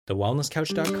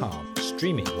TheWellnessCouch.com,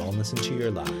 streaming wellness into your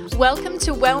lives. Welcome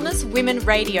to Wellness Women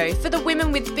Radio for the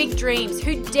women with big dreams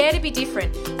who dare to be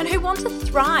different and who want to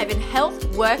thrive in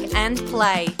health, work and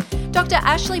play. Dr.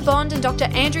 Ashley Bond and Dr.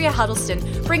 Andrea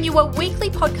Huddleston bring you a weekly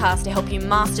podcast to help you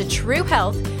master true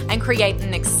health and create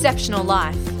an exceptional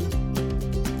life.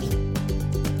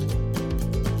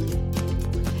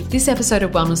 This episode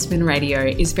of Wellness Women Radio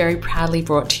is very proudly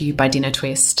brought to you by Dinner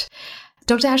Twist.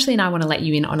 Dr. Ashley and I want to let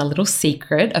you in on a little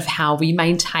secret of how we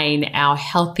maintain our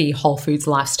healthy whole foods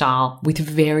lifestyle with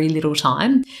very little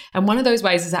time. And one of those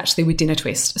ways is actually with Dinner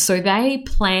Twist. So they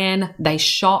plan, they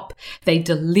shop, they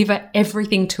deliver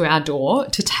everything to our door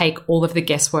to take all of the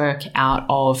guesswork out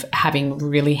of having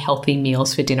really healthy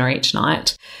meals for dinner each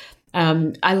night.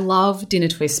 I love Dinner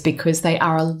Twist because they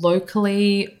are a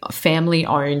locally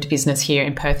family-owned business here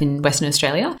in Perth in Western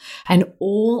Australia, and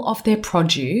all of their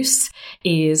produce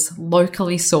is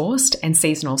locally sourced and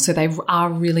seasonal. So they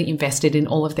are really invested in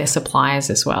all of their suppliers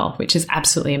as well, which is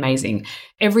absolutely amazing.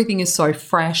 Everything is so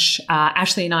fresh.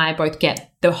 Ashley and I both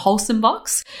get the Wholesome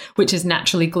box, which is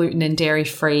naturally gluten and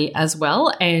dairy-free as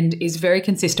well, and is very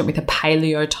consistent with a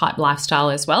paleo-type lifestyle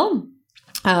as well.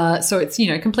 So it's,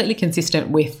 completely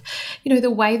consistent with, the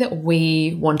way that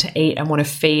we want to eat and want to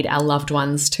feed our loved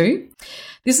ones too.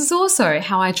 This is also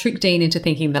how I tricked Dean into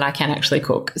thinking that I can actually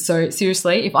cook. So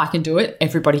seriously, if I can do it,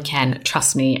 everybody can,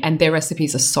 trust me. And their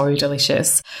recipes are so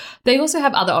delicious. They also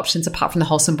have other options apart from the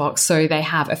Wholesome box. So they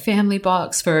have a family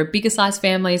box for bigger size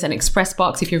families, an express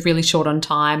box if you're really short on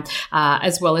time,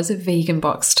 as well as a vegan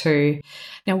box too.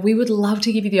 Now, we would love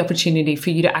to give you the opportunity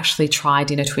for you to actually try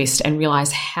Dinner Twist and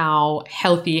realize how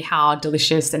healthy, how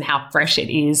delicious and how fresh it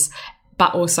is,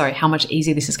 but also how much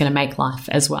easier this is going to make life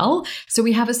as well. So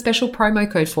we have a special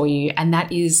promo code for you, and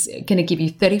that is going to give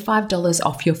you $35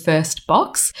 off your first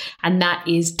box, and that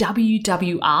is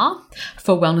WWR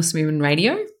for Wellness Women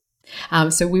Radio.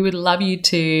 So we would love you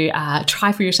to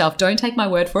try for yourself. Don't take my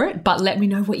word for it, but let me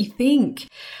know what you think.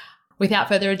 Without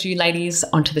further ado, ladies,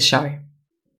 onto the show.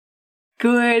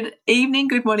 Good evening,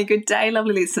 good morning, good day,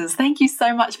 lovely listeners. Thank you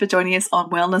so much for joining us on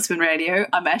Wellness Women Radio.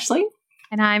 I'm Ashley.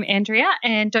 And I'm Andrea.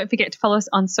 And don't forget to follow us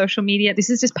on social media. This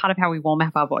is just part of how we warm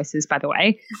up our voices, by the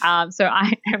way. So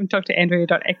I am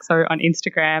drandrea.exo on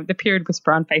Instagram, The Period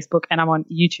Whisperer on Facebook, and I'm on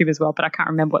YouTube as well, but I can't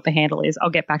remember what the handle is. I'll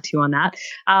get back to you on that.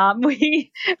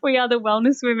 We are the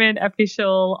Wellness Women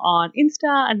official on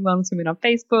Insta and Wellness Women on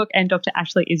Facebook, and Dr.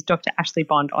 Ashley is Dr. Ashley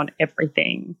Bond on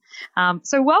everything.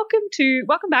 So welcome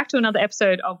back to another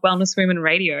episode of Wellness Women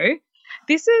Radio.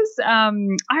 This is,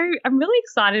 I'm really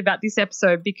excited about this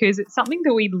episode because it's something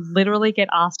that we literally get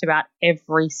asked about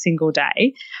every single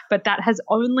day, but that has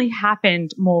only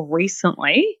happened more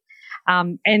recently.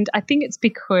 And I think it's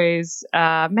because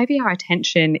maybe our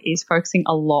attention is focusing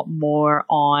a lot more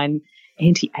on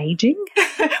anti-aging.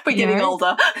 We're getting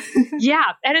older.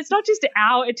 Yeah. And it's not just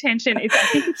our attention. I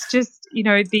think it's just,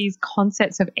 these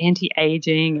concepts of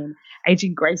anti-aging and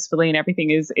aging gracefully and everything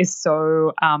is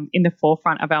so in the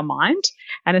forefront of our mind.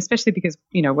 And especially because,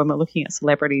 when we're looking at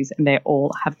celebrities and they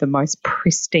all have the most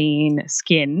pristine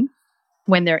skin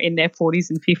when they're in their 40s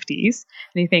and 50s,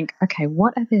 and you think, okay,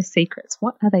 what are their secrets?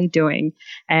 What are they doing?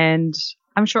 And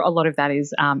I'm sure a lot of that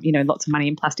is, lots of money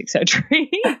in plastic surgery.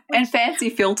 And fancy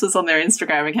filters on their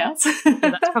Instagram accounts. So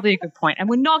that's probably a good point. And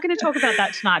we're not going to talk about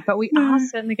that tonight, but we are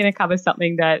certainly going to cover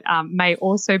something that may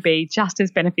also be just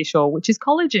as beneficial, which is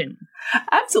collagen.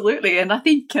 Absolutely. And I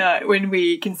think when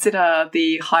we consider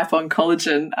the hype on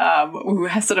collagen, we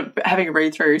were sort of having a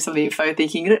read through some of the info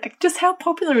thinking, just how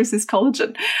popular is this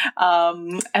collagen?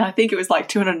 And I think it was like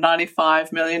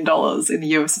 $295 million in the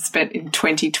US spent in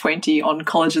 2020 on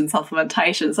collagen supplementation.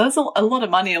 So that's a lot of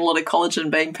money and a lot of collagen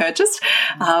being purchased.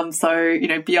 So,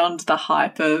 beyond the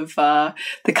hype of the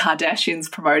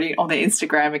Kardashians promoting on their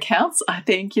Instagram accounts, I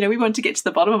think, we want to get to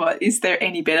the bottom of it. Is there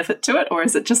any benefit to it, or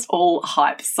is it just all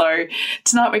hype? So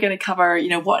tonight we're going to cover,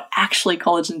 what actually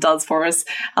collagen does for us,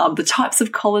 the types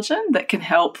of collagen that can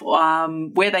help,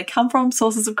 where they come from,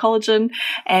 sources of collagen,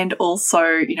 and also,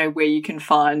 where you can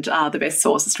find the best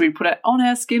sources. Do we put it on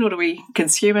our skin or do we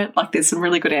consume it? Like, there's some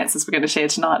really good answers we're going to share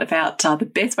tonight about the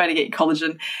best way to get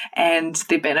collagen and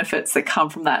the benefits that come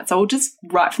from that. So we'll just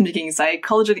right from the beginning say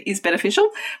collagen is beneficial.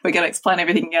 We're going to explain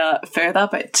everything further,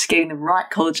 but getting the right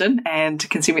collagen and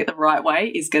consuming it the right way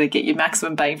is going to get you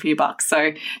maximum bang for your buck.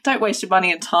 So don't waste your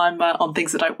money and time on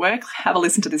things that don't work. Have a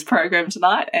listen to this program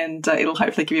tonight, and it'll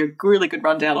hopefully give you a really good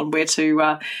rundown on where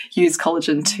to use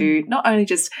collagen to not only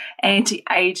just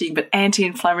anti-aging but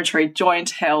anti-inflammatory,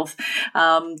 joint health.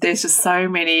 There's just so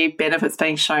many benefits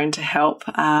being shown to help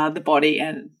the body,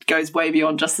 and it goes way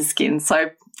beyond just the skin. So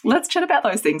let's chat about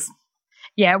those things.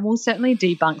 Yeah, we'll certainly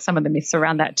debunk some of the myths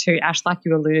around that too, Ash, like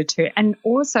you alluded to. And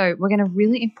also, we're going to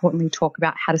really importantly talk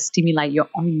about how to stimulate your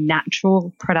own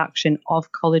natural production of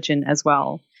collagen as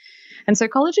well. And so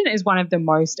collagen is one of the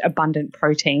most abundant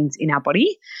proteins in our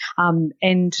body.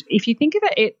 And if you think of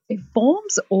it, it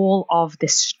forms all of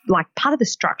this, like part of the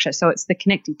structure. So it's the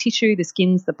connective tissue, the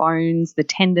skins, the bones, the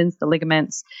tendons, the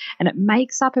ligaments, and it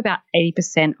makes up about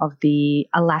 80% of the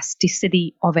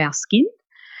elasticity of our skin.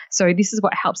 So this is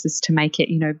what helps us to make it,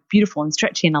 beautiful and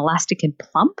stretchy and elastic and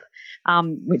plump,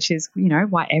 which is,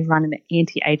 why everyone in the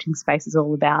anti-aging space is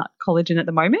all about collagen at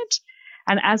the moment.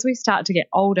 And as we start to get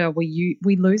older, we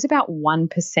lose about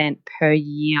 1% per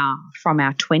year from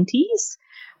our 20s,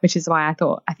 which is why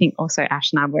I think also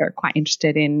Ash and I were quite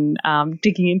interested in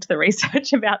digging into the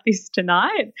research about this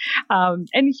tonight. And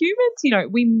humans,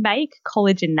 we make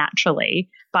collagen naturally,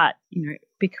 but,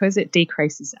 because it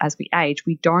decreases as we age,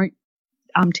 we don't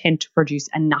tend to produce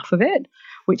enough of it,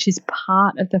 which is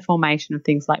part of the formation of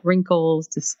things like wrinkles,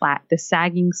 the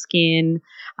sagging skin,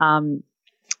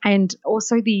 and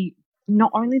also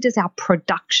not only does our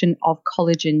production of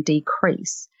collagen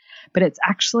decrease, but it's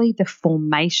actually the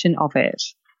formation of it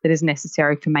that is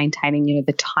necessary for maintaining,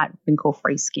 the tight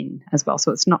wrinkle-free skin as well.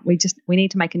 So it's not, we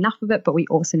need to make enough of it, but we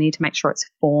also need to make sure it's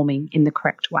forming in the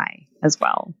correct way as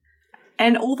well.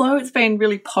 And although it's been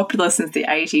really popular since the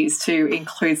 80s to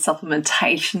include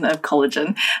supplementation of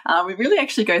collagen, it really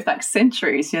actually goes back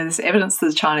centuries. There's evidence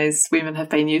that Chinese women have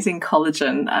been using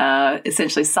collagen,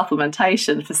 essentially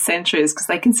supplementation, for centuries because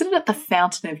they considered it the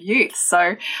fountain of youth.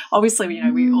 So obviously,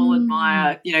 we all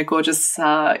admire, gorgeous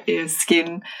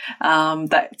skin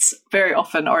that's very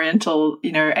often Oriental,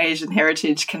 Asian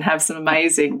heritage can have some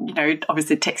amazing,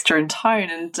 obviously texture and tone.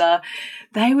 And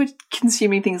they were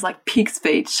consuming things like pig's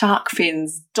feet, shark fins,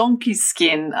 donkey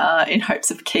skin in hopes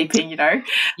of keeping,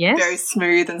 very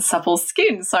smooth and supple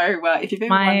skin. So if you've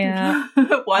ever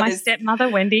wondered why my stepmother,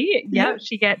 Wendy,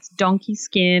 she gets donkey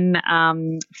skin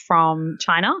from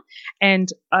China. And,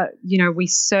 we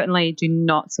certainly do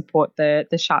not support the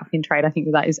shark fin trade. I think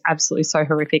that is absolutely so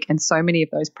horrific. And so many of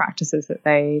those practices that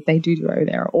they do over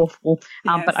there are awful.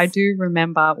 Yes. But I do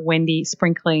remember Wendy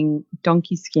sprinkling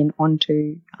donkey skin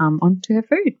onto her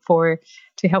food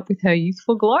to help with her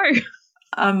youthful glow.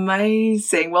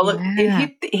 Amazing. Well, look,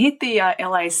 it hit the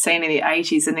LA scene in the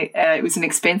 80s, and it was an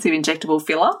expensive injectable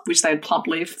filler, which they'd plump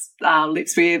lips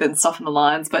with and soften the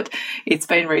lines. But it's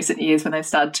been recent years when they've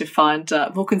started to find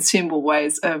more consumable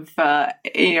ways of,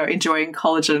 enjoying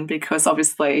collagen, because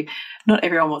obviously not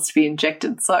everyone wants to be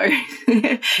injected. So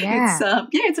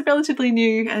it's a relatively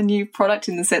new product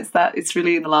in the sense that it's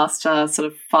really in the last sort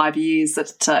of 5 years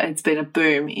that it's been a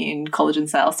boom in collagen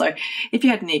sales. So if you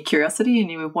had any curiosity and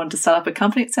you wanted to start up a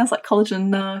company, it sounds like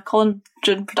collagen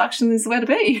production is the way to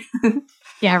be.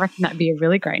 Yeah, I reckon that'd be a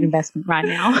really great investment right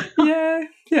now.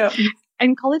 Yeah.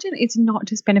 And collagen is not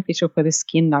just beneficial for the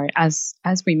skin, though, as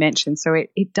we mentioned. So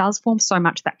it does form so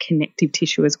much that connective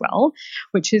tissue as well,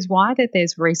 which is why that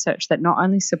there's research that not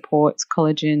only supports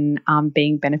collagen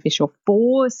being beneficial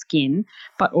for skin,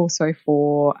 but also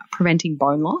for preventing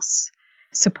bone loss,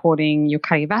 supporting your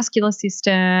cardiovascular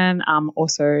system,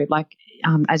 also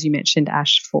as you mentioned,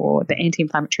 Ash, for the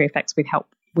anti-inflammatory effects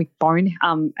with bone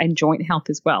and joint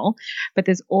health as well. But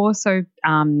there's also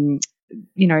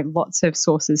lots of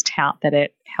sources tout that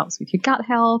it helps with your gut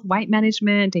health, weight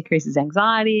management, decreases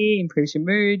anxiety, improves your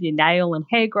mood, your nail and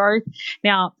hair growth.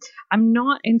 Now, I'm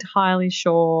not entirely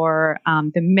sure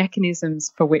the mechanisms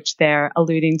for which they're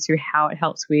alluding to how it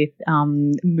helps with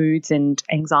moods and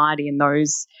anxiety and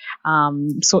those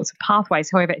sorts of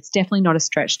pathways. However, it's definitely not a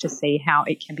stretch to see how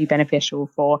it can be beneficial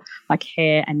for like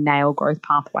hair and nail growth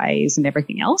pathways and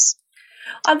everything else.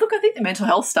 I think the mental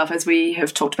health stuff, as we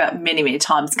have talked about many, many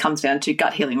times, comes down to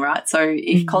gut healing, right? So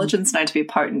if collagen's known to be a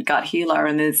potent gut healer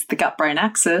and there's the gut-brain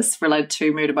axis related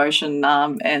to mood, emotion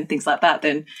and things like that,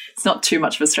 then it's not too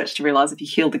much of a stretch to realise if you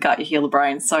heal the gut, you heal the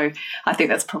brain. So I think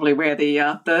that's probably where the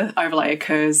overlay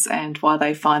occurs and why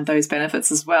they find those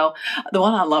benefits as well. The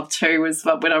one I love too was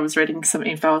when I was reading some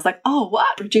info, I was like, oh,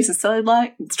 what? Reduces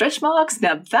cellulite, stretch marks?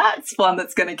 Now that's one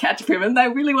that's going to catch women. They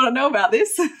really want to know about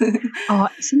this. Oh,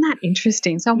 isn't that interesting?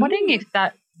 So I'm wondering if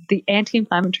that the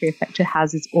anti-inflammatory effect it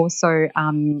has is also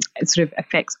it sort of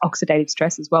affects oxidative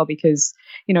stress as well, because,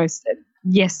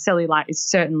 yes, cellulite is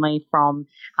certainly from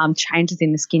changes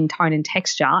in the skin tone and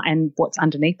texture and what's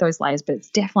underneath those layers, but it's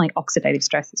definitely oxidative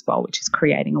stress as well, which is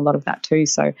creating a lot of that too.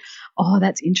 So,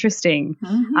 that's interesting.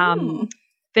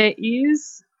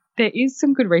 There there is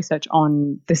some good research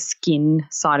on the skin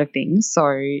side of things. So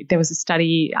there was a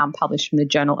study published from the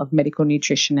Journal of Medical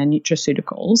Nutrition and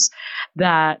Nutraceuticals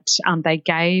that they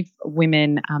gave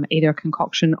women either a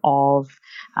concoction of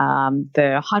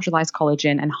the hydrolyzed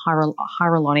collagen and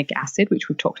hyaluronic acid, which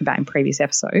we've talked about in previous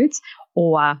episodes,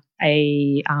 or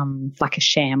a like a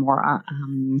sham or a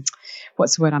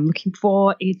what's the word I'm looking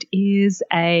for? It is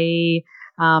a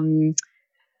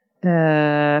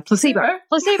placebo.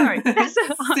 Yes.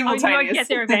 I knew I'd get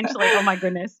there eventually. Oh my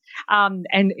goodness. And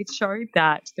it showed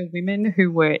that the women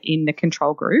who were in the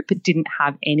control group didn't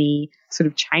have any sort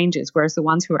of changes, whereas the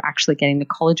ones who were actually getting the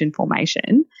collagen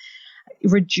formation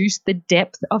reduced the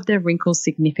depth of their wrinkles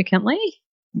significantly,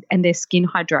 and their skin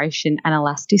hydration and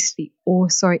elasticity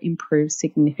also improved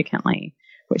significantly,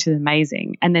 which is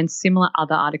amazing. And then similar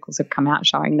other articles have come out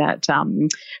showing that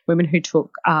women who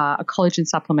took a collagen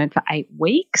supplement for 8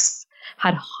 weeks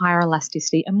had higher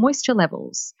elasticity and moisture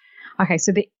levels. Okay,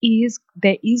 so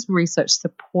there is research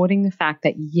supporting the fact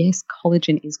that, yes,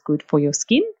 collagen is good for your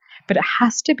skin, but it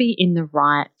has to be in the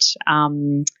right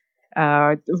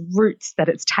routes that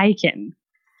it's taken.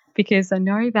 Because I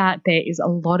know that there is a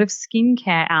lot of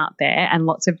skincare out there and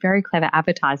lots of very clever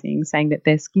advertising saying that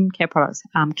their skincare products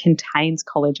contains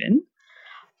collagen.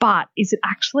 But is it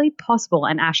actually possible,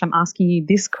 and Ash, I'm asking you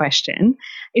this question,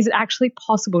 is it actually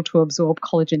possible to absorb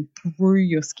collagen through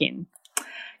your skin?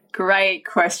 Great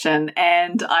question.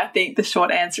 And I think the short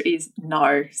answer is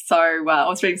no. So I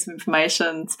was reading some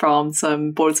information from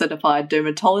some board certified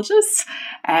dermatologists,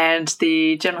 and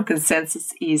the general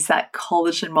consensus is that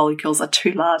collagen molecules are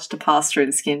too large to pass through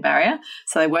the skin barrier,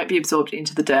 so they won't be absorbed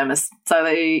into the dermis. So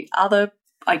the other,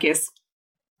 I guess,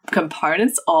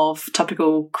 components of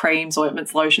topical creams,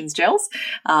 ointments, lotions, gels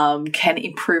can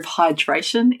improve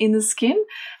hydration in the skin.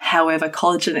 However,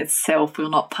 collagen itself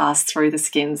will not pass through the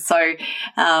skin. So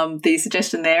the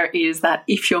suggestion there is that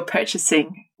if you're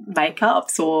purchasing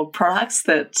makeups or products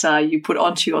that you put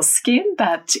onto your skin,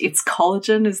 that it's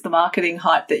collagen is the marketing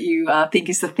hype that you think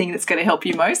is the thing that's going to help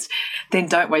you most, then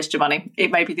don't waste your money. It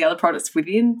may be the other products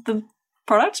within the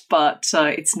product, but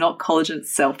it's not collagen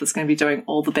itself that's going to be doing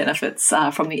all the benefits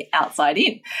from the outside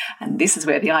in. And this is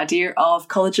where the idea of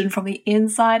collagen from the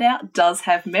inside out does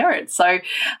have merit. So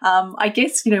I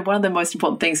guess, one of the most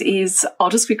important things is, I'll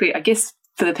just quickly, I guess,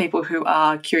 for the people who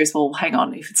are curious, well, hang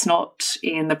on, if it's not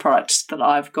in the product that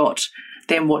I've got,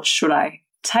 then what should I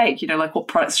take? Like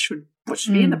what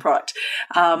should be in the product?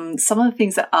 Some of the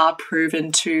things that are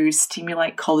proven to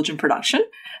stimulate collagen production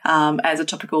as a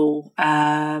topical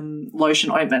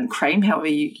lotion, ointment, cream, however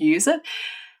you use it,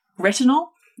 retinol,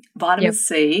 vitamin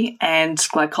C, and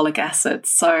glycolic acid.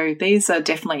 So these are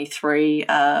definitely 3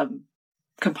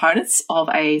 components of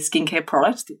a skincare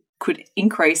product that could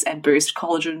increase and boost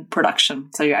collagen production.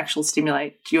 So you actually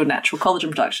stimulate your natural collagen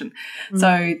production.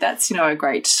 So that's, a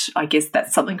great, I guess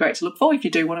that's something great to look for if you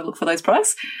do want to look for those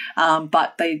products.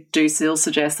 But they do still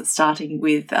suggest that starting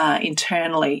with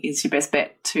internally is your best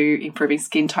bet to improving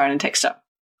skin tone and texture.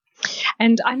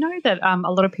 And I know that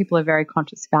a lot of people are very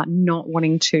conscious about not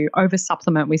wanting to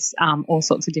over-supplement with all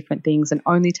sorts of different things and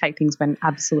only take things when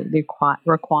absolutely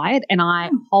required. And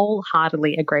I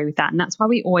wholeheartedly agree with that. And that's why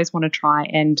we always want to try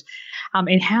and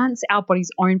enhance our body's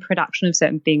own production of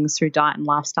certain things through diet and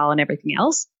lifestyle and everything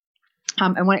else.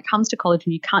 And when it comes to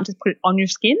collagen, you can't just put it on your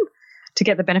skin to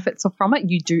get the benefits from it.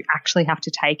 You do actually have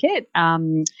to take it.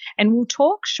 And we'll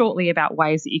talk shortly about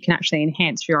ways that you can actually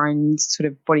enhance your own sort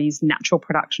of body's natural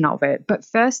production of it. But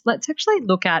first, let's actually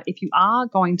look at, if you are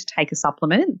going to take a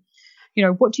supplement,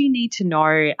 what do you need to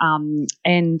know?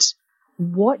 And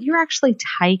what you're actually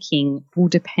taking will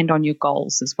depend on your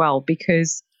goals as well,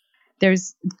 because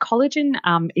there's collagen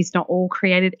is not all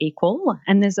created equal,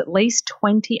 and there's at least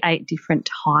 28 different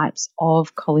types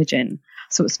of collagen.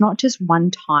 So it's not just one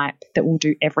type that will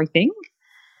do everything.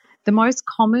 The most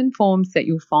common forms that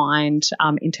you'll find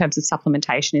in terms of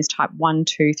supplementation is type 1,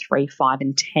 2, 3, 5,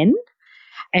 and 10.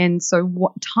 And so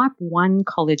what type 1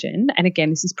 collagen, and again,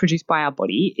 this is produced by our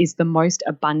body, is the most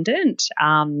abundant,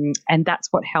 and that's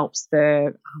what helps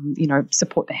the,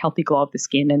 support the healthy glow of the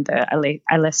skin and the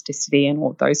elasticity and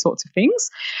all those sorts of things.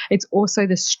 It's also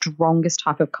the strongest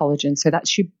type of collagen, so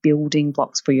that's your building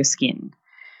blocks for your skin.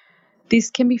 This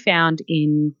can be found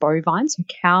in bovine, so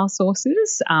cow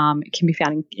sources. It can be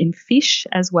found in fish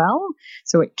as well.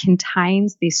 So it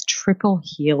contains this triple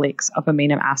helix of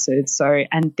amino acids.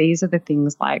 And these are the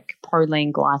things like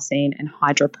proline, glycine, and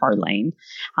hydroproline.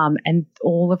 And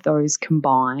all of those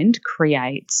combined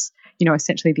creates,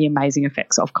 essentially the amazing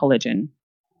effects of collagen.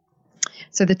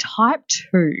 So the type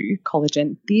 2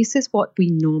 collagen, this is what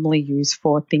we normally use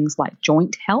for things like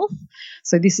joint health.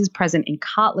 So this is present in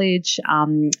cartilage.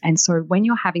 And so when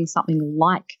you're having something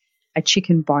like a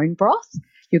chicken bone broth,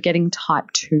 you're getting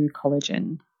type 2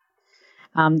 collagen.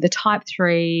 The type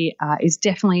 3 is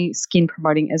definitely skin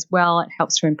promoting as well. It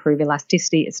helps to improve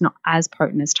elasticity. It's not as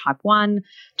potent as type 1.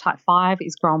 Type 5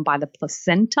 is grown by the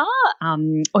placenta,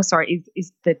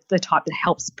 is the type that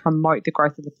helps promote the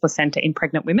growth of the placenta in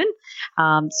pregnant women.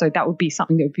 So that would be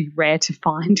something that would be rare to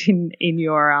find in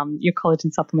your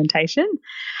collagen supplementation.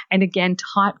 And again,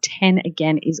 type 10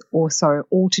 again is also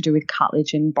all to do with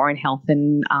cartilage and bone health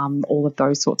and all of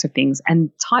those sorts of things.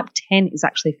 And type 10 is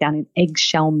actually found in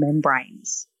eggshell membranes.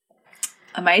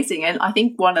 Amazing. And I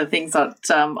think one of the things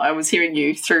that I was hearing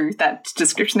you through that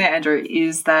description there, Andrew,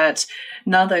 is that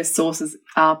none of those sources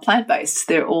are plant-based.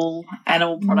 They're all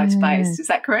animal product-based. Is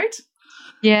that correct?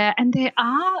 Yeah, and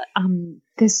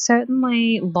there's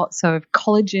certainly lots of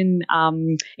collagen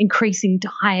increasing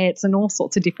diets and all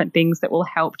sorts of different things that will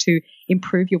help to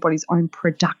improve your body's own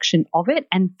production of it,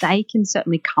 and they can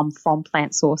certainly come from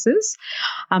plant sources.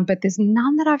 But there's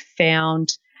none that I've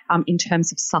found in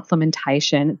terms of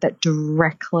supplementation that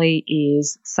directly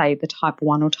is, say, the type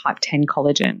 1 or type 10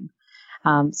 collagen.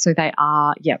 So they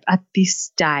are, at this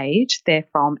stage, they're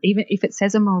from, even if it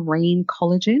says a marine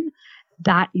collagen,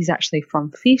 that is actually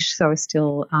from fish, so it's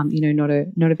still, not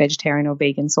a vegetarian or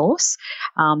vegan source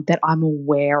that I'm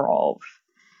aware of.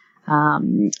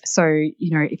 So,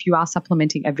 if you are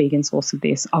supplementing a vegan source of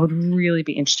this, I would really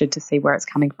be interested to see where it's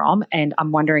coming from. And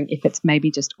I'm wondering if it's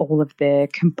maybe just all of the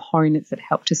components that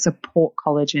help to support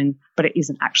collagen, but it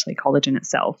isn't actually collagen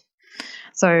itself.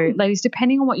 So, ladies,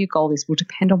 depending on what your goal is, will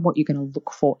depend on what you're going to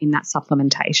look for in that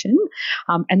supplementation.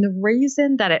 And the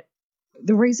reason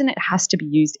it has to be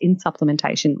used in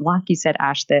supplementation, like you said,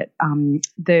 Ash, that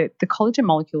the collagen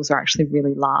molecules are actually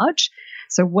really large.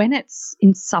 So when it's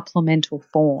in supplemental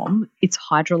form, it's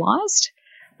hydrolyzed,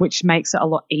 which makes it a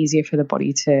lot easier for the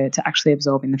body to actually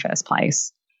absorb in the first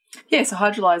place. Yeah, so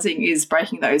hydrolyzing is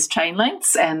breaking those chain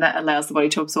lengths, and that allows the body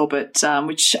to absorb it,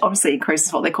 which obviously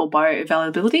increases what they call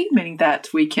bioavailability, meaning that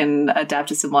we can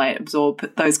adapt, assimilate, absorb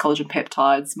those collagen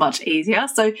peptides much easier.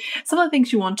 So some of the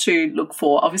things you want to look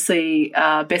for, obviously,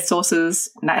 best sources,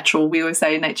 natural. We always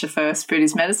say nature first, food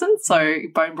is medicine. So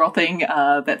bone brothing,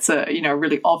 that's a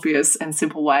really obvious and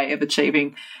simple way of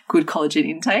achieving good collagen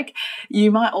intake.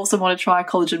 You might also want to try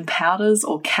collagen powders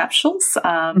or capsules.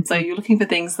 So you're looking for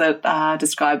things that are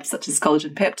described such as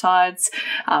collagen peptides,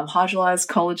 hydrolyzed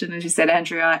collagen, as you said,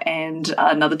 Andrea, and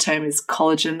another term is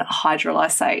collagen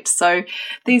hydrolysate. So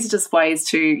these are just ways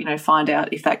to, find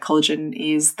out if that collagen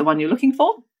is the one you're looking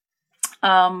for.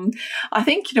 I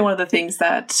think, one of the things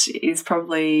that is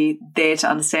probably there to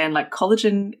understand, like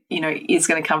collagen, is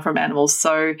going to come from animals.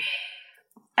 So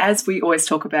as we always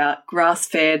talk about,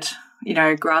 grass-fed,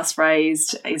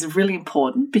 grass-raised is really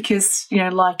important because,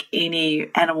 like any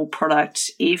animal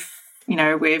product, if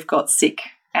we've got sick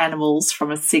animals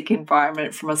from a sick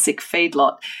environment, from a sick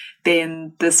feedlot,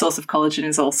 then the source of collagen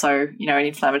is also, an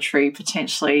inflammatory,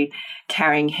 potentially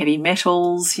carrying heavy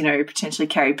metals, potentially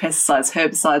carry pesticides,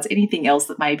 herbicides, anything else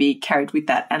that may be carried with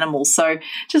that animal. So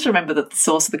just remember that the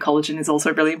source of the collagen is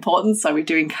also really important. So we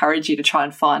do encourage you to try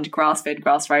and find grass-fed,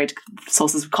 grass-raised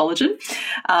sources of collagen.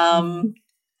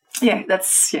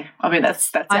 That's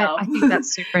our... I think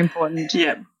that's super important.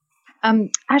 Yeah.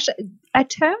 Ash, a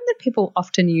term that people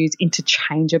often use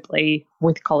interchangeably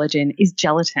with collagen is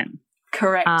gelatin.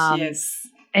 Correct, yes.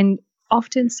 And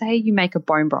often, say you make a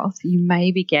bone broth, you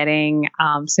may be getting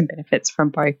some benefits from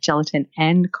both gelatin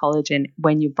and collagen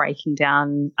when you're breaking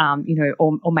down,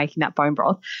 or making that bone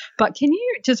broth. But can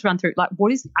you just run through,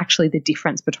 what is actually the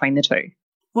difference between the two?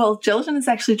 Well, gelatin is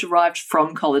actually derived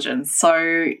from collagen.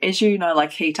 So as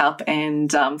heat up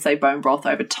and, say, bone broth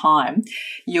over time,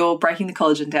 you're breaking the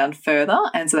collagen down further.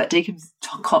 And so that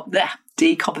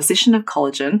decomposition of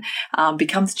collagen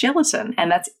becomes gelatin, and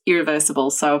that's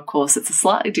irreversible. So, of course, it's a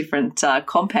slightly different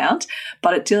compound,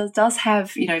 but it does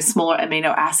have, smaller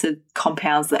amino acid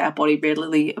compounds that our body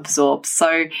readily absorbs.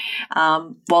 So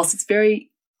whilst it's very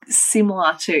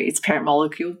similar to its parent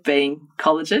molecule being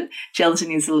collagen,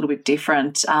 gelatin is a little bit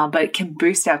different, but it can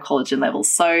boost our collagen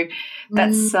levels. So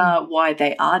that's why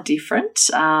they are different.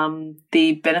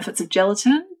 The benefits of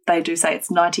gelatin, they do say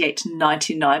it's 98 to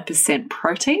 99%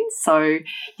 protein. So,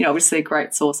 obviously a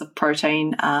great source of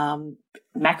protein,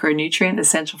 macronutrient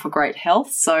essential for great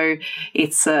health. So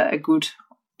it's a good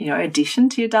addition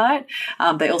to your diet.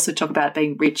 They also talk about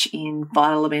being rich in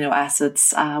vital amino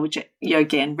acids, which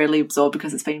again, readily absorbed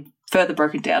because it's been further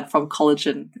broken down from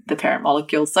collagen, the parent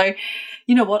molecule. So, I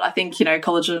think,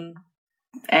 collagen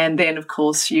And then, of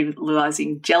course,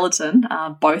 utilising gelatin,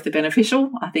 both are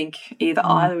beneficial. I think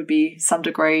either would be some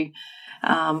degree.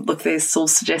 Look, there's still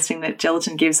suggesting that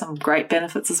gelatin gives some great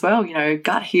benefits as well.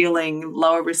 Gut healing,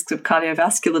 lower risks of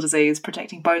cardiovascular disease,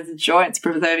 protecting bones and joints,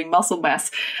 preserving muscle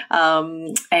mass,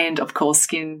 and, of course,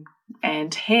 skin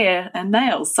and hair and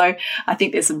nails. So I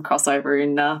think there's some crossover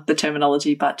in the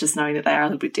terminology, but just knowing that they are a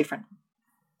little bit different.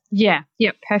 Yeah,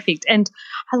 perfect. And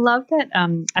I love that,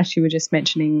 as you were just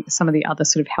mentioning, some of the other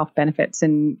sort of health benefits,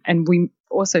 and we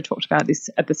also talked about this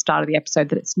at the start of the episode,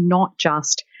 that it's not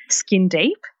just skin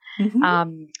deep.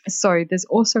 Mm-hmm. So there's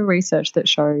also research that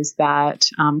shows that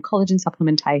collagen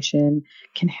supplementation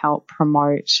can help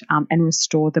promote and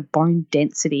restore the bone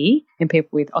density in people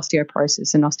with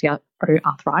osteoporosis and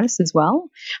osteoarthritis as well,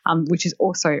 which is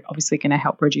also obviously going to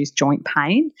help reduce joint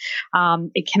pain.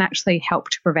 It can actually help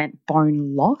to prevent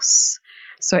bone loss.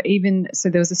 So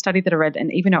there was a study that I read,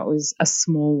 and even though it was a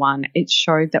small one, it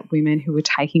showed that women who were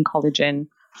taking collagen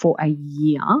for a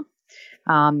year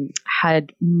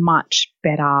had much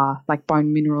better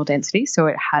bone mineral density. So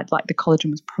it had the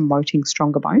collagen was promoting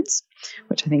stronger bones,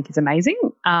 which I think is amazing.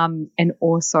 And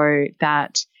also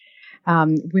that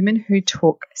women who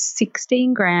took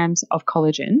 16 grams of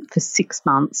collagen for 6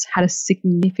 months had a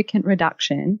significant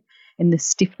reduction in the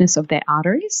stiffness of their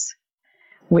arteries,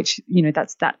 which,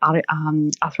 that's that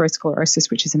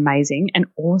atherosclerosis, which is amazing, and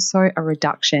also a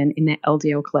reduction in their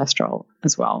LDL cholesterol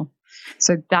as well.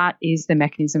 So that is the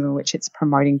mechanism in which it's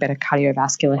promoting better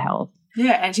cardiovascular health.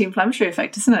 Yeah, anti-inflammatory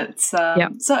effect, isn't it?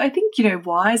 Yep. So I think,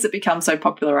 why has it become so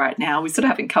popular right now? We sort of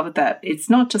haven't covered that. It's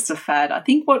not just a fad. I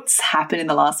think what's happened in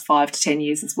the last 5 to 10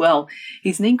 years as well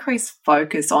is an increased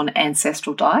focus on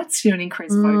ancestral diets, an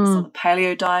increased focus on the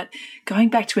paleo diet, going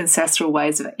back to ancestral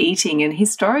ways of eating. And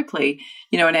historically,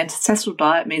 an ancestral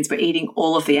diet means we're eating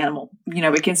all of the animal.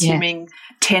 We're consuming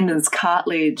tendons,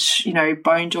 cartilage,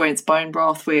 bone joints, bone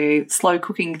broth. We're slow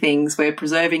cooking things, we're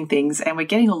preserving things, and we're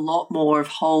getting a lot more of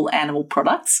whole animal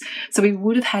products. So we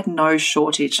would have had no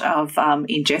shortage of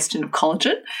ingestion of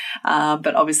collagen.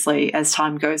 But obviously, as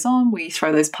time goes on, we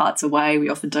throw those parts away. We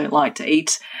often don't like to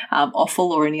eat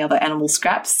offal or any other animal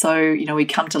scraps. So, we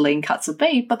come to lean cuts of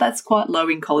beef, but that's quite low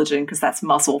in collagen because that's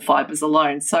muscle fibers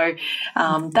alone. So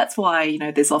that's why,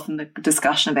 there's often the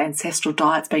discussion of ancestral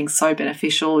diets being so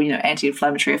beneficial,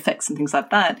 anti-inflammatory effects and things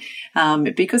like that,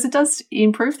 because it does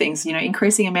improve things,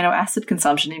 increasing amino acid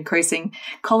consumption, increasing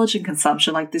collagen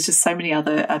consumption. There's just so many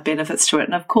other benefits to it.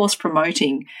 And of course,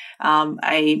 promoting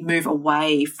a move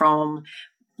away from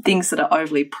things that are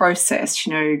overly processed,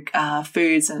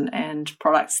 foods and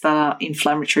products that are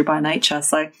inflammatory by nature.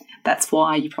 So that's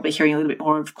why you're probably hearing a little bit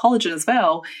more of collagen as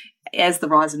well, as the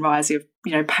rise of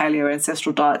paleo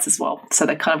ancestral diets as well. So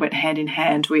they kind of went hand in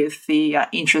hand with the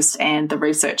interest and the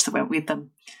research that went with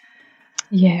them.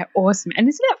 Yeah, awesome. And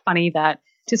isn't it funny that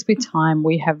just with time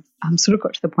we have sort of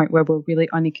got to the point where we're really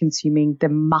only consuming the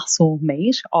muscle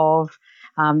meat of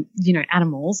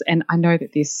animals. And I know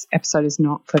that this episode is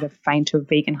not for the faint of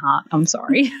vegan heart. I'm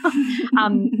sorry.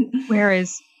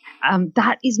 Whereas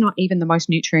that is not even the most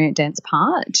nutrient-dense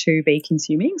part to be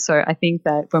consuming. So I think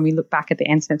that when we look back at the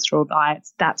ancestral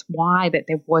diets, that's why that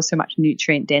there was so much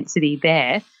nutrient density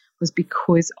there, was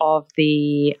because of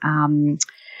the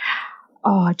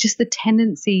just the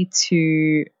tendency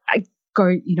to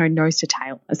go, nose to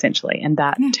tail, essentially. And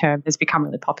that term has become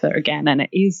really popular again, and it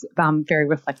is very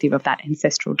reflective of that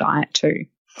ancestral diet too.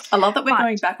 I love that we're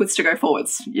going backwards to go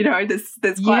forwards.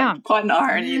 There's quite an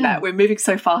irony in that. We're moving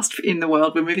so fast in the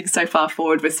world. We're moving so far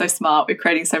forward. We're so smart. We're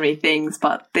creating so many things.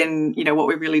 But then, what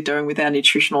we're really doing with our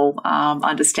nutritional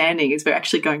understanding is we're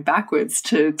actually going backwards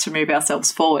to move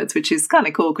ourselves forwards, which is kind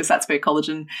of cool because that's where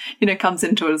collagen, comes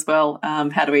into it as well.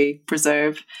 How do we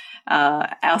preserve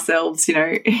ourselves?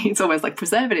 It's almost like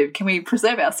preservative. Can we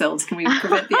preserve ourselves? Can we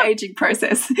prevent the aging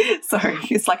process? So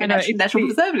it's like a natural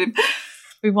preservative.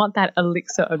 We want that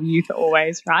elixir of youth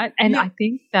always, right? And I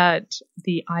think that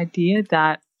the idea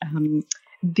that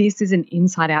this is an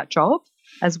inside-out job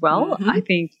as well, I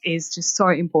think is just so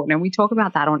important. And we talk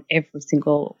about that on every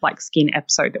single skin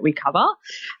episode that we cover.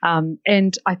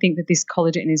 And I think that this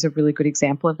collagen is a really good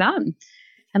example of that.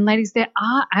 And ladies, there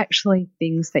are actually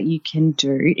things that you can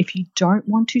do if you don't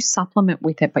want to supplement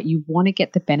with it, but you want to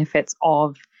get the benefits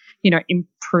of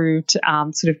improved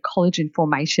sort of collagen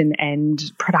formation and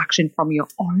production from your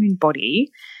own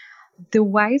body. The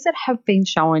ways that have been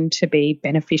shown to be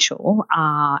beneficial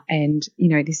are, and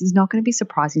this is not going to be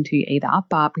surprising to you either,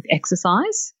 but with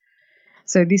exercise.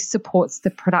 So this supports the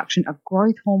production of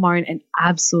growth hormone and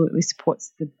absolutely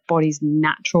supports the body's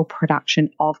natural production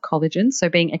of collagen. So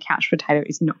being a couch potato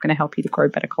is not going to help you to grow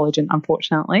better collagen,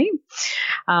 unfortunately.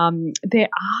 There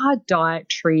are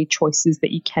dietary choices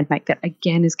that you can make that,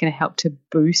 again, is going to help to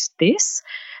boost this.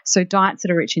 So diets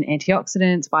that are rich in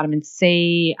antioxidants, vitamin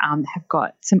C, have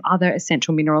got some other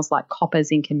essential minerals like copper,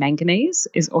 zinc, and manganese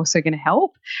is also going to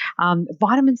help.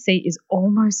 Vitamin C is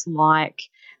almost like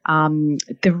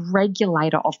the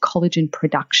regulator of collagen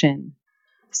production.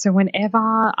 So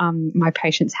whenever my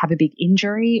patients have a big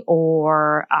injury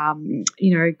or,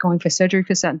 going for surgery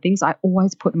for certain things, I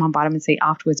always put them on vitamin C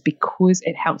afterwards because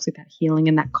it helps with that healing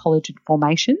and that collagen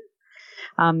formation.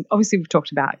 Obviously, we've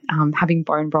talked about having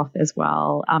bone broth as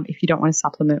well. If you don't want to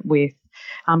supplement with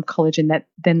collagen,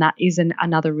 then that is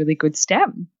another really good step.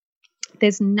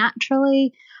 There's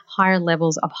naturally higher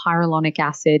levels of hyaluronic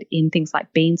acid in things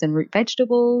like beans and root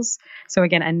vegetables. So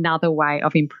again, another way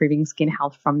of improving skin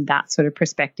health from that sort of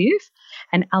perspective.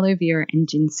 And aloe vera and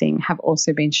ginseng have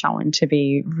also been shown to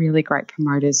be really great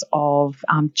promoters of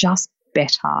just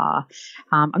better.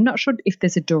 I'm not sure if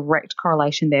there's a direct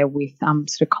correlation there with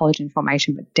sort of collagen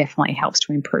formation, but definitely helps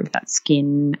to improve that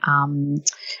skin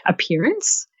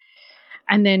appearance.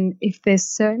 And then if there's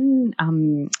certain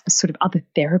sort of other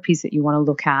therapies that you want to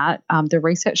look at, the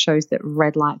research shows that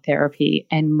red light therapy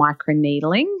and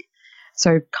microneedling,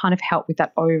 so kind of help with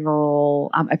that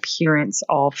overall appearance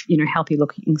of, healthy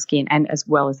looking skin and as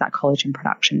well as that collagen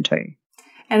production too.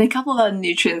 And a couple of other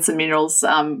nutrients and minerals,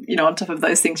 on top of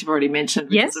those things you've already mentioned,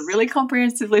 which is a really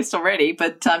comprehensive list already.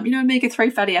 But,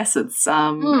 omega-3 fatty acids,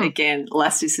 again,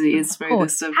 elasticity is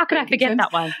smoothest. How could I forget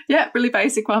that one? Yeah, really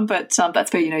basic one, but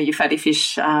that's where, your fatty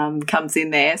fish comes in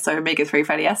there. So omega-3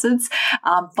 fatty acids.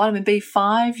 Vitamin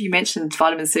B5, you mentioned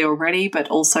vitamin C already, but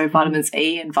also vitamins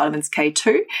E and vitamins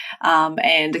K2.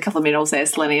 And a couple of minerals there,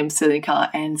 selenium, silica,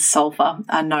 and sulfur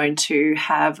are known to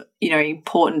have,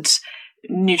 important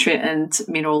nutrient and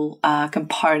mineral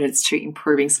components to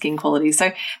improving skin quality.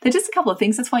 So they're just a couple of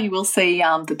things. That's why you will see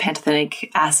the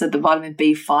pantothenic acid, the vitamin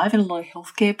B5 in a lot of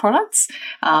healthcare products,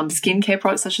 skincare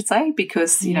products, I should say,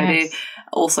 because, they're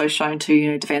also shown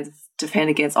to, defend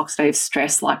against oxidative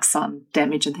stress like sun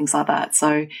damage and things like that.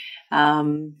 So,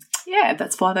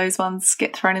 that's why those ones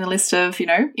get thrown in the list of,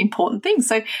 important things.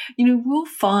 So, we'll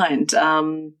find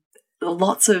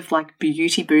lots of like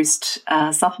beauty boost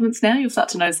supplements now. You'll start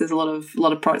to notice there's a lot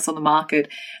of products on the market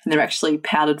and they're actually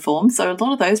powdered forms. So a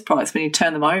lot of those products, when you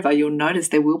turn them over, you'll notice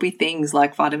there will be things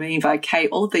like vitamin E, vitamin K,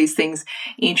 all of these things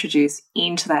introduced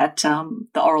into that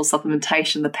the oral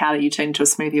supplementation, the powder you turn into a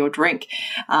smoothie or drink.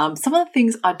 Some of the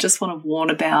things I just want to warn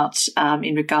about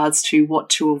in regards to what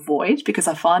to avoid, because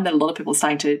I find that a lot of people are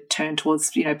starting to turn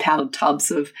towards powdered tubs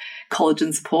of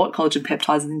collagen support, collagen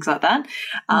peptides and things like that.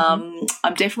 I'm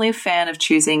definitely a fan of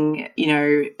choosing,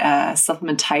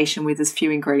 supplementation with as few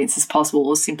ingredients as possible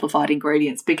or simplified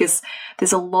ingredients, because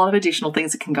there's a lot of additional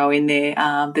things that can go in there.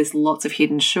 There's lots of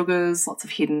hidden sugars, lots of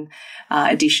hidden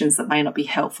additions that may not be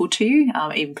helpful to you,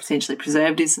 even potentially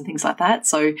preservatives and things like that.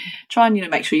 So try and,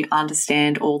 make sure you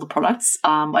understand all the products.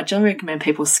 I generally recommend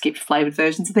people skip flavoured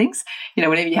versions of things.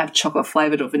 Whenever you have chocolate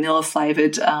flavoured or vanilla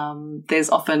flavoured, there's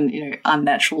often,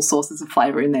 unnatural sources of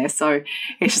flavour in there. So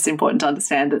it's just important to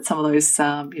understand that some of those,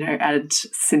 added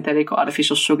synthetic or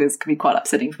artificial sugars can be quite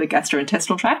upsetting for the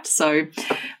gastrointestinal tract. So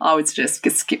I would suggest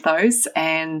skip those.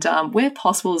 And where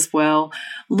possible as well,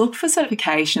 look for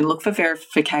certification, look for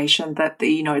verification that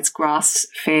it's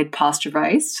grass-fed,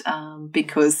 pasture-raised,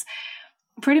 because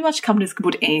pretty much companies can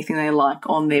put anything they like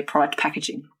on their product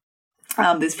packaging.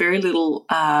 There's very little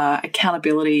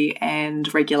accountability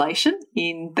and regulation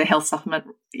in the health supplement,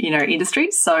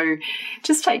 industry. So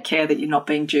just take care that you're not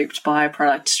being duped by a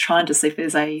product trying to see if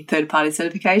there's a third-party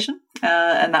certification,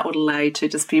 and that would allow you to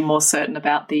just be more certain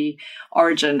about the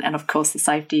origin and, of course, the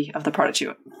safety of the product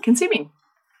you're consuming.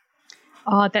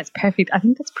 Oh, that's perfect. I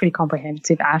think that's pretty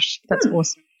comprehensive, Ash. That's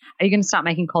awesome. Are you going to start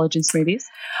making collagen smoothies?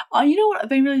 Oh, you know what? I've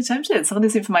been really tempted. Some of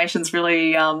this information is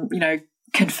really,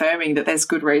 confirming that there's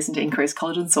good reason to increase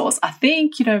collagen source. I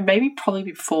think, probably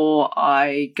before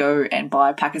I go and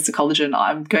buy packets of collagen,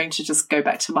 I'm going to just go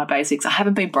back to my basics. I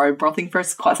haven't been bone brothing for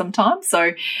quite some time,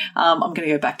 so I'm going to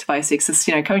go back to basics. It's,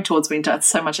 coming towards winter, it's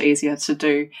so much easier to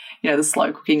do, the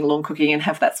slow cooking, long cooking and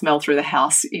have that smell through the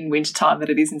house in wintertime than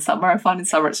it is in summer. I find in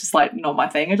summer it's just like not my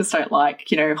thing. I just don't like,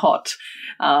 hot,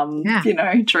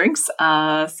 drinks.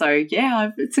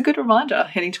 It's a good reminder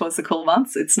heading towards the cool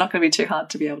months. It's not going to be too hard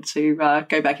to be able to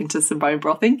go back into some bone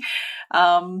brothing.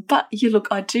 But look,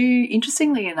 I do,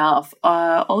 interestingly enough,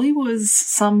 Ollie was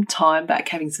some time back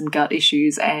having some gut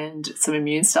issues and some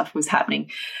immune stuff was happening,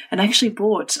 and actually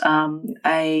bought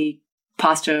a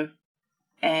pasture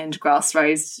and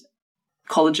grass-raised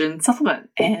collagen supplement,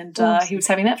 and he was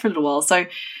having that for a little while. So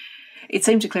it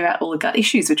seemed to clear out all the gut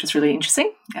issues, which was really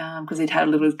interesting because he'd had a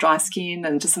little bit of dry skin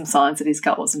and just some signs that his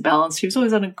gut wasn't balanced. He was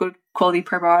always on a good quality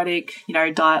probiotic,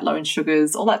 diet, low in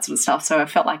sugars, all that sort of stuff. So I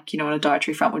felt like, on a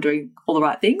dietary front, we're doing all the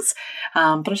right things.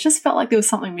 But I just felt like there was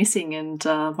something missing. And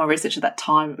my research at that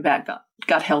time about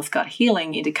gut health, gut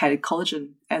healing indicated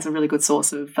collagen as a really good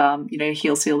source of,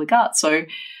 heal, seal the gut. So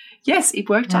yes, it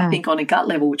worked, I think, on a gut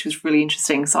level, which was really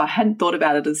interesting. So I hadn't thought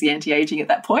about it as the anti-aging at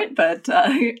that point, but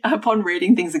upon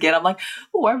reading things again, I'm like,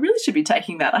 oh, I really should be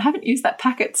taking that. I haven't used that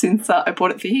packet since I bought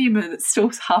it for him, and it's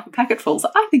still half a packet full. So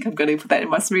I think I'm going to put that in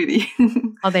my smoothie.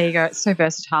 Oh, there you go. It's so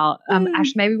versatile.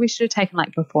 Ash, maybe we should have taken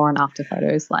before and after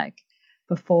photos,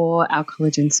 before our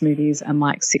collagen smoothies and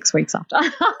 6 weeks after.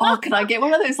 Oh, can I get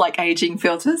one of those aging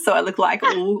filters so I look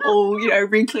all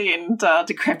wrinkly and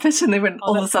decrepit, and then when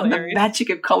all of a sudden hilarious. The magic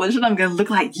of collagen, I'm going to look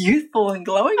youthful and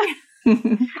glowing.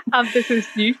 There's this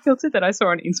new filter that I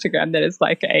saw on Instagram that is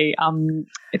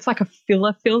it's like a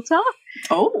filler filter.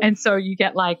 Oh, and so you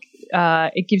get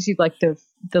it gives you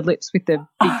the lips with the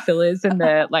big fillers and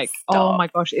the oh my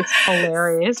gosh, it's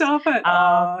hilarious. Stop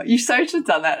it. You so should have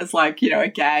done that as a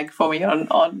gag for me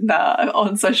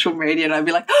on social media, and I'd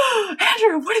be like, oh,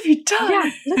 Andrew, what have you done?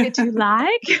 Yeah, look at you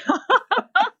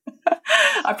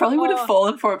I probably would have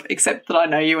fallen for it, except that I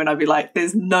know you, and I'd be like,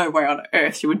 there's no way on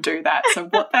earth you would do that. So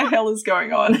what the hell is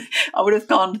going on? I would have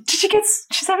gone,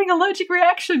 she's having an allergic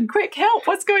reaction. Quick, help.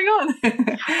 What's going on?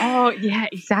 Oh, yeah,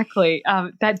 exactly.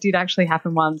 That did actually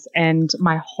happen once, and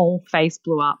my whole face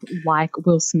blew up like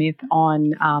Will Smith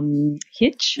on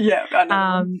Hitch. Yeah, I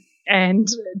know. And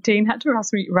Dean had to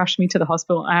rush me to the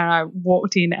hospital, and I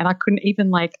walked in and I couldn't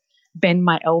even bend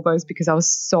my elbows because I was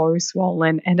so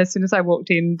swollen. And as soon as I walked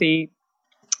in, the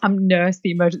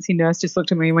emergency nurse just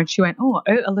looked at me when she went, oh,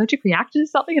 allergic reaction to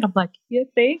something? And I'm like, you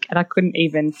think? And I couldn't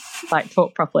even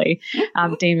talk properly.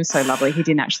 Dean was so lovely. He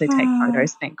didn't actually take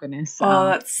photos, thank goodness.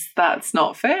 Oh, that's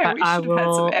not fair. We should have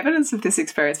had some evidence of this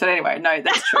experience. But anyway, no,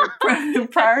 that's true.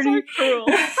 Priority. So cruel.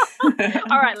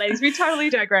 All right, ladies, we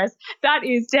totally digress. That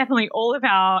is definitely all of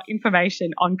our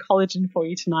information on collagen for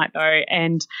you tonight, though.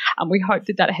 And we hope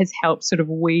that has helped sort of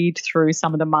weed through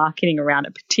some of the marketing around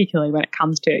it, particularly when it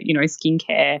comes to,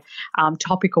 skincare,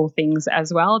 topical things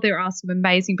as well. There are some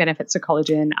amazing benefits to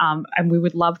collagen, and we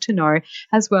would love to know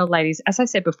as well, ladies. As I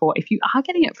said before, if you are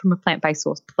getting it from a plant-based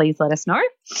source, please let us know.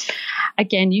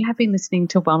 Again, you have been listening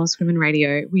to Wellness Women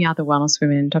Radio. We are the Wellness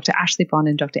Women, Dr. Ashley Bond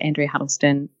and Dr. Andrea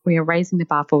Huddleston. We are raising the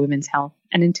bar for women's health.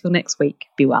 And until next week,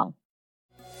 be well.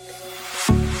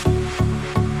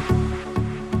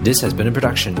 This has been a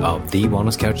production of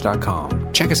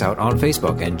TheWellnessCouch.com. Check us out on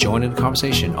Facebook and join in the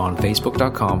conversation on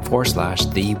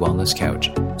Facebook.com/The Wellness Couch.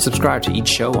 Subscribe to each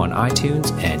show on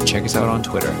iTunes and check us out on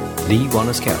Twitter. The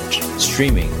Wellness Couch,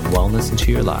 streaming wellness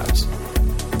into your lives.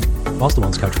 Whilst the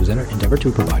Wellness Couch presenter endeavor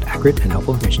to provide accurate and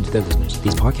helpful information to their listeners,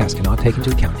 these podcasts cannot take into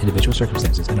account individual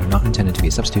circumstances and are not intended to be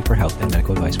a substitute for health and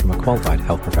medical advice from a qualified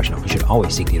health professional. You should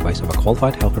always seek the advice of a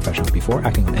qualified health professional before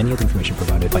acting on any of the information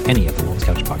provided by any of the Wellness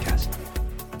Couch podcasts.